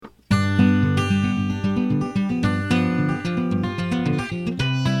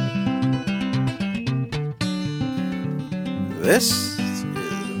This is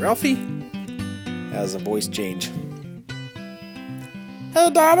Ralphie. Has a voice change. Hey,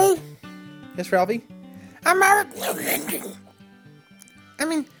 Daddy. Yes, Ralphie? I'm out. I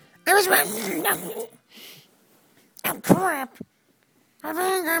was right. Oh, crap. I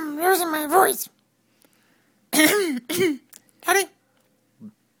think I'm losing my voice. Daddy?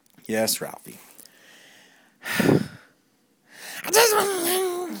 Yes, Ralphie. I just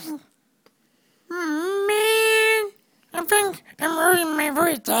want... Man, I think I'm losing my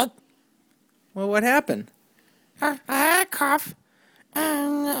voice, Dad. Well, what happened? I had a cough,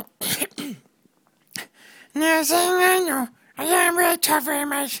 and now saying I know I can't really talk very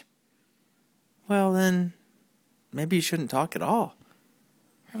much. Well, then, maybe you shouldn't talk at all.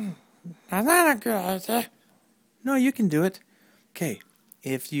 That's not a good idea. No, you can do it. Okay,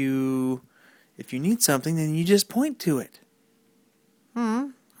 if you need something, then you just point to it.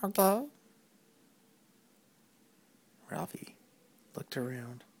 Okay. Ralphie looked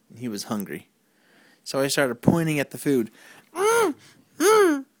around, and he was hungry. So I started pointing at the food.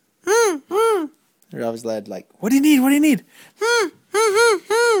 Ralphie's lad like, what do you need? What do you need?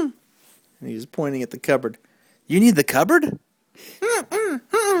 And he was pointing at the cupboard. You need the cupboard?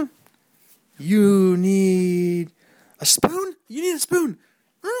 You need a spoon? You need a spoon.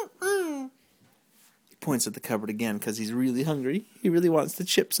 He points at the cupboard again because he's really hungry. He really wants the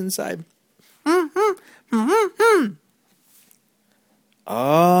chips inside.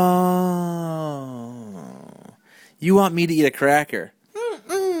 Oh. You want me to eat a cracker?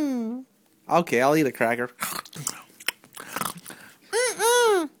 Okay, I'll eat a cracker.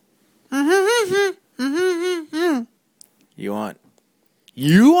 You want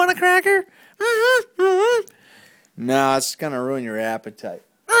a cracker? No, it's gonna ruin your appetite.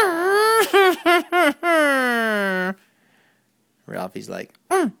 Ralphie's like,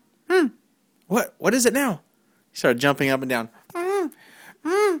 What is it now? He started jumping up and down.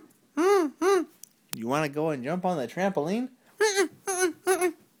 You want to go and jump on the trampoline?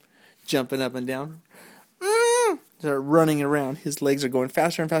 Jumping up and down. Started running around. His legs are going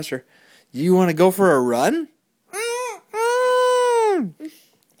faster and faster. You want to go for a run?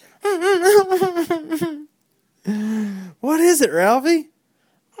 What is it, Ralphie?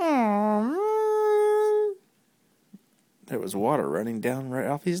 There was water running down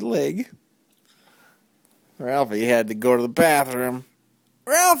Ralphie's leg. Ralphie had to go to the bathroom.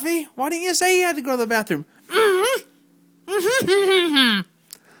 Ralphie, why didn't you say you had to go to the bathroom?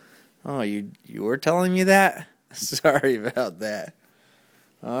 Oh, you were telling me that? Sorry about that.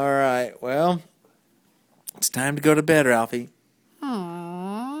 All right, well, it's time to go to bed, Ralphie.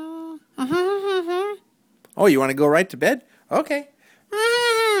 Oh, you want to go right to bed? Okay.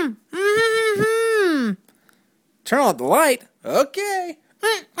 Turn on the light? Okay.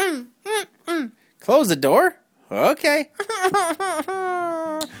 Close the door? Okay.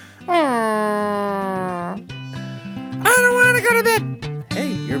 I don't want to go to bed.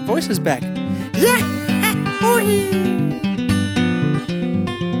 Hey, your voice is back. Yeah.